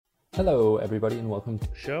Hello, everybody, and welcome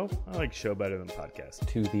Show? I like show better than podcast.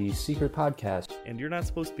 to the Secret Podcast. And you're not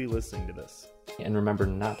supposed to be listening to this. And remember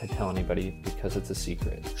not to tell anybody because it's a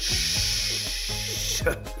secret. Shh. It's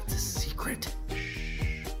a secret.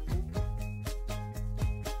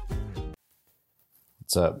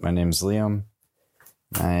 What's up? My name's Liam.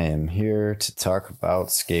 I am here to talk about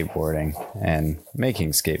skateboarding and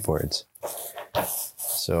making skateboards.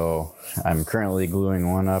 So I'm currently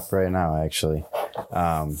gluing one up right now, actually.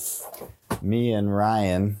 Me and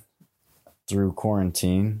Ryan, through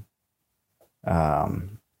quarantine,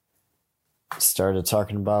 started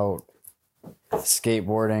talking about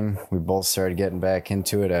skateboarding. We both started getting back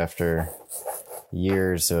into it after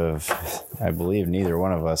years of, I believe, neither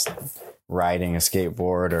one of us riding a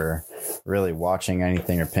skateboard or really watching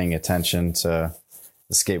anything or paying attention to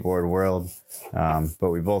the skateboard world. But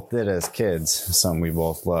we both did as kids, something we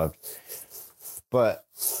both loved. But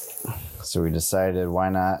so we decided, why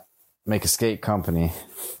not make a skate company?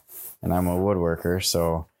 And I'm a woodworker,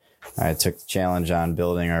 so I took the challenge on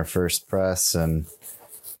building our first press and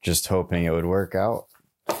just hoping it would work out.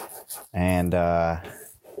 And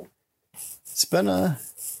it's been a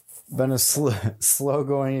slow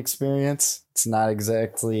going experience. It's not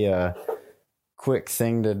exactly a quick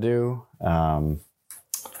thing to do.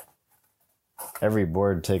 Every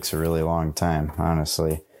board takes a really long time,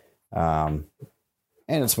 honestly.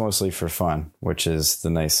 And it's mostly for fun, which is the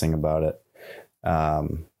nice thing about it.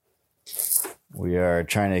 We are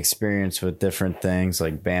trying to experience with different things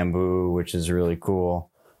like bamboo, which is really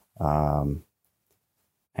cool. And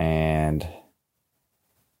I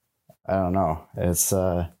don't know. It's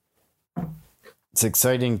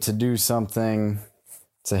exciting to do something,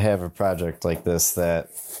 to have a project like this that,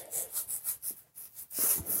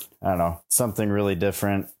 I don't know, something really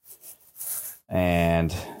different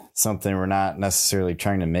and something we're not necessarily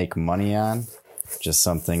trying to make money on, just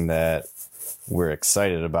something that we're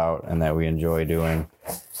excited about and that we enjoy doing,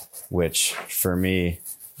 which for me,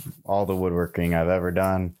 all the woodworking I've ever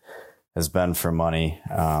done has been for money,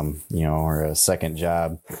 or a second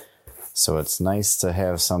job. So it's nice to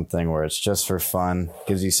have something where it's just for fun,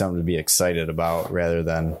 gives you something to be excited about rather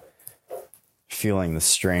than feeling the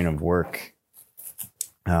strain of work.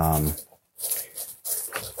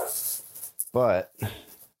 But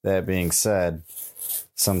that being said,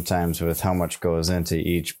 sometimes with how much goes into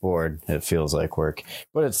each board, it feels like work,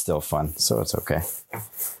 but it's still fun, so it's okay.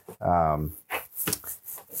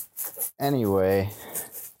 Anyway,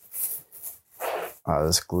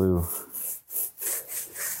 this glue,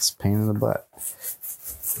 it's a pain in the butt.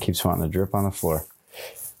 Keeps wanting to drip on the floor.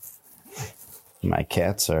 My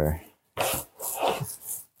cats are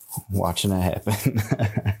watching it happen.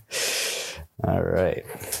 All right.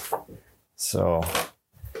 So,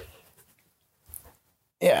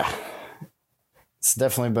 yeah, it's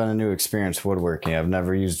definitely been a new experience woodworking. I've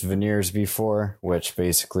never used veneers before, which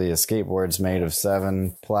basically a skateboard's made of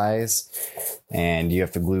 7 plies, and you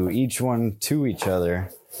have to glue each one to each other,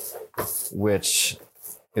 which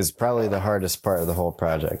is probably the hardest part of the whole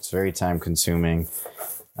project. It's very time consuming.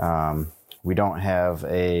 We don't have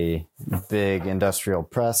a big industrial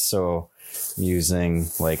press, so I'm using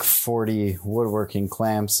like 40 woodworking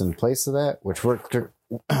clamps in place of that, which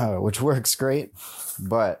works great,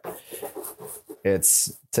 but it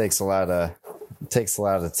takes a lot of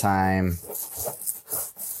time.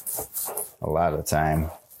 A lot of time.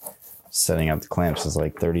 Setting up the clamps is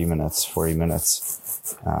like 30 minutes, 40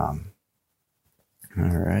 minutes. All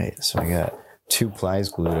right, so I got 2 plies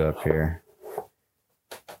glued up here.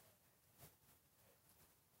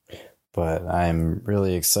 But I'm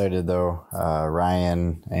really excited though.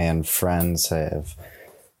 Ryan and friends have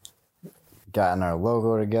gotten our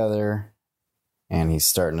logo together, and he's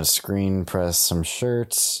starting to screen press some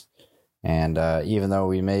shirts. And even though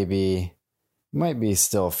we might be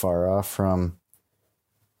still far off from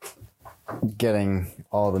getting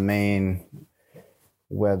all the main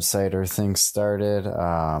website or things started,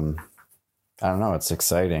 I don't know, it's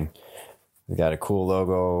exciting. We got a cool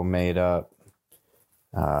logo made up.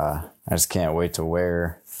 I just can't wait to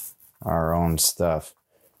wear our own stuff.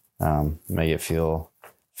 Make it feel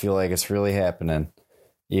like it's really happening.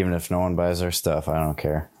 Even if no one buys our stuff, I don't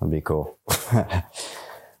care. It'll be cool. But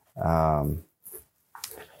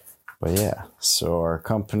yeah, so our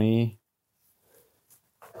company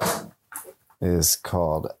is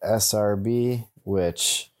called SRB,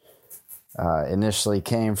 which initially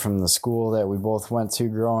came from the school that we both went to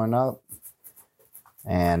growing up.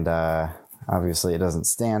 And obviously it doesn't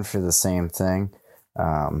stand for the same thing.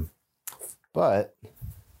 But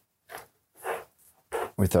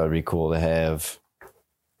we thought it'd be cool to have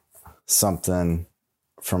something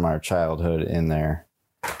from our childhood in there.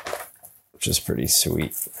 which is pretty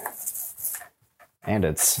sweet. And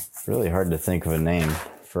it's really hard to think of a name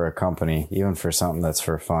for a company, even for something that's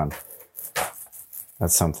for fun.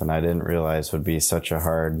 That's something I didn't realize would be such a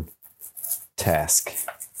hard task.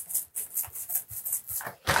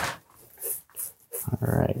 All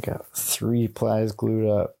right, got 3 plies glued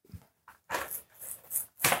up.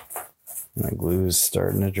 And the glue's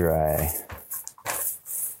starting to dry.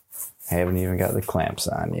 Haven't even got the clamps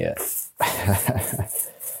on yet.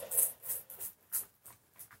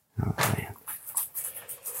 Oh man.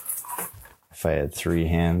 If I had 3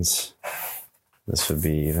 hands, this would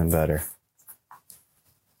be even better.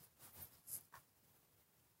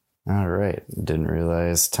 All right, didn't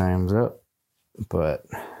realize time's up, but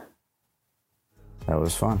that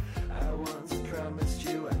was fun. I once promised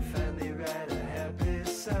you I'd finally write a happy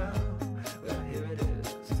song. Well, here it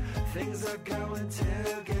is. Things are going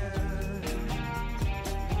too good.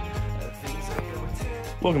 Things are going too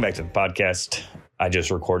good. Welcome back to the podcast. I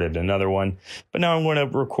just recorded another one, but now I'm going to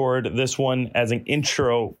record this one as an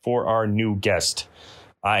intro for our new guest.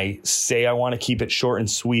 I say I want to keep it short and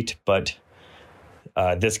sweet, but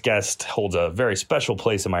this guest holds a very special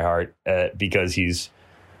place in my heart because he's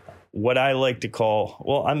what I like to call,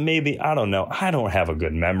 well, I don't know. I don't have a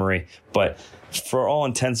good memory, but for all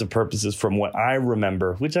intents and purposes, from what I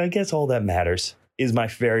remember, which I guess all that matters, is my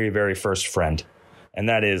very, very first friend. And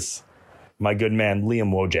that is my good man,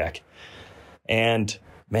 Liam Wojak. And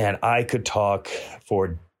man, I could talk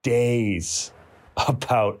for days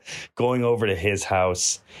about going over to his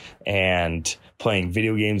house and playing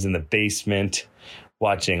video games in the basement,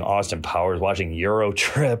 watching Austin Powers, watching Euro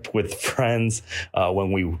Trip with friends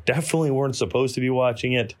when we definitely weren't supposed to be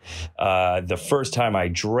watching it. The first time I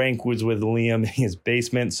drank was with Liam in his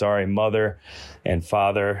basement. Sorry, mother and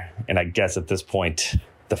father. And I guess at this point,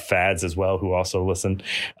 the fads as well, who also listen.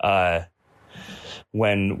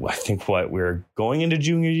 When I think we were going into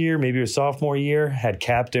junior year, maybe it was sophomore year, had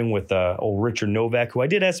captain with old Richard Novak, who I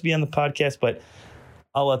did ask to be on the podcast, but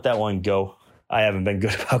I'll let that one go. I haven't been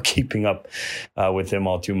good about keeping up with him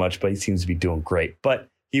all too much, but he seems to be doing great. But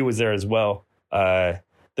he was there as well. The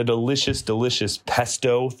delicious, delicious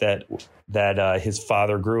pesto that his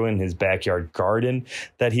father grew in his backyard garden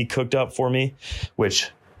that he cooked up for me, which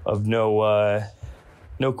of no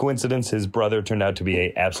coincidence, his brother turned out to be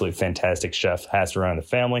an absolutely fantastic chef, passed around the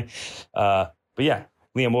family. But yeah,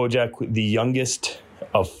 Liam Wojak, the youngest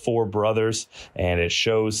of 4 brothers, and it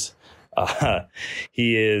shows.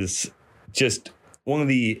 He is just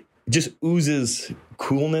oozes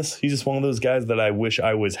coolness. He's just one of those guys that I wish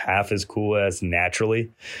I was half as cool as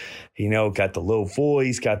naturally. You know, got the low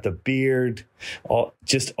voice, got the beard, all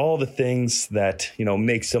the things that, you know,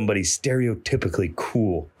 make somebody stereotypically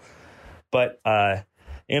cool. But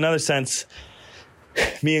in another sense,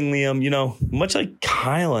 me and Liam, you know, much like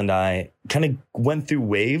Kyle and I kind of went through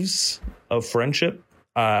waves of friendship.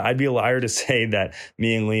 I'd be a liar to say that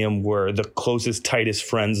me and Liam were the closest, tightest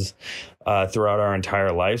friends throughout our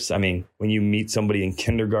entire lives. I mean, when you meet somebody in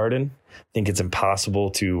kindergarten, I think it's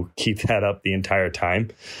impossible to keep that up the entire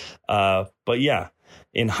time. But yeah,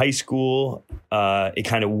 in high school, it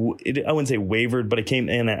kind of, I wouldn't say wavered, but it came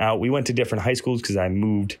in and out. We went to different high schools because I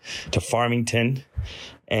moved to Farmington.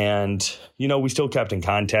 And, you know, we still kept in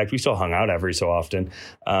contact. We still hung out every so often.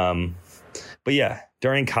 But yeah,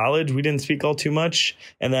 during college, we didn't speak all too much.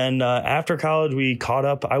 And then after college, we caught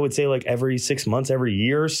up, I would say, like every 6 months, every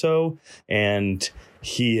year or so. And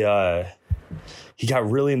he got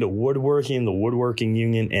really into woodworking, the woodworking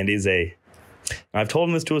union, and I've told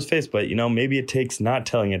him this to his face, but, you know, maybe it takes not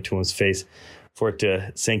telling it to his face for it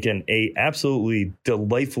to sink in. A absolutely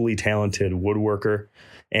delightfully talented woodworker,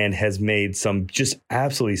 and has made some just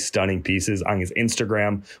absolutely stunning pieces on his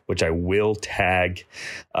Instagram, which I will tag.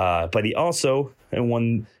 But he also, and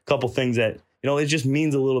one couple things that, you know, it just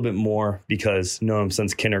means a little bit more because known him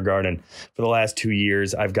since kindergarten. For the last 2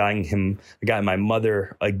 years, I got my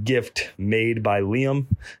mother a gift made by Liam,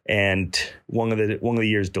 and one of the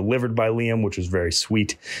years delivered by Liam, which was very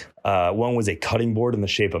sweet. One was a cutting board in the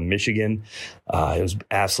shape of Michigan. It was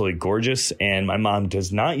absolutely gorgeous, and my mom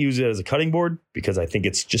does not use it as a cutting board because I think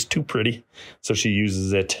it's just too pretty. So she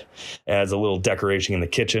uses it as a little decoration in the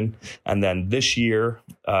kitchen. And then this year,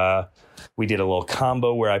 we did a little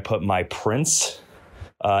combo where I put my prints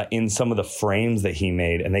in some of the frames that he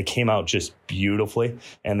made, and they came out just beautifully,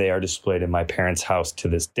 and they are displayed in my parents' house to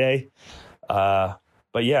this day. But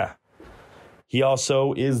yeah, he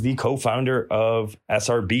also is the co-founder of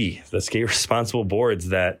SRB, the Skate Responsible Boards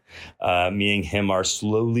that me and him are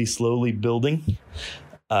slowly building.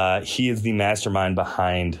 He is the mastermind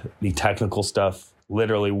behind the technical stuff,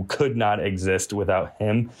 literally could not exist without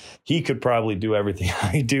him. He could probably do everything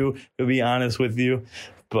I do, to be honest with you.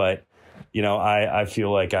 But, you know, I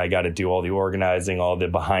feel like I got to do all the organizing, all the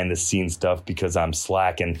behind the scenes stuff because I'm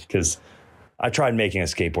slacking. Because I tried making a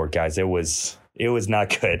skateboard, guys. It was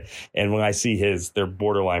not good. And when I see his, they're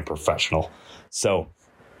borderline professional. So,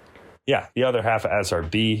 yeah, the other half of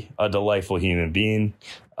SRB, a delightful human being.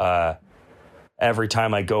 Every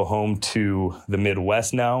time I go home to the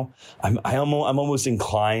Midwest now, I'm almost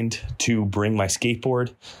inclined to bring my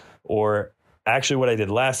skateboard. Or actually what I did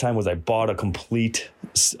last time was I bought a complete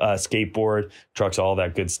skateboard, trucks, all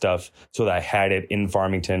that good stuff, so that I had it in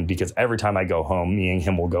Farmington, because every time I go home, me and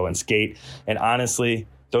him will go and skate. And honestly,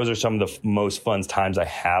 those are some of the most fun times I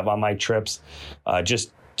have on my trips.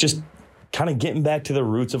 Just kind of getting back to the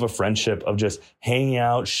roots of a friendship, of just hanging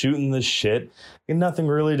out, shooting the shit, and nothing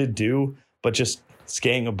really to do but just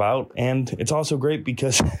skating about. And it's also great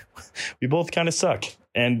because we both kind of suck.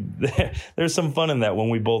 And there's some fun in that when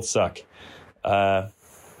we both suck. But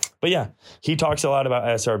yeah, he talks a lot about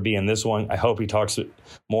SRB in this one. I hope he talks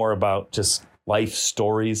more about just life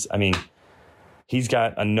stories. I mean, he's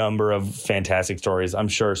got a number of fantastic stories. I'm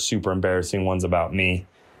sure super embarrassing ones about me.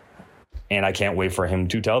 And I can't wait for him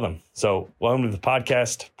to tell them. So welcome to the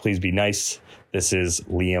podcast. Please be nice. This is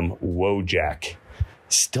Liam Wojak.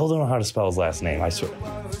 Still don't know how to spell his last name, I swear.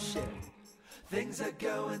 Things are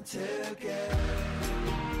going to get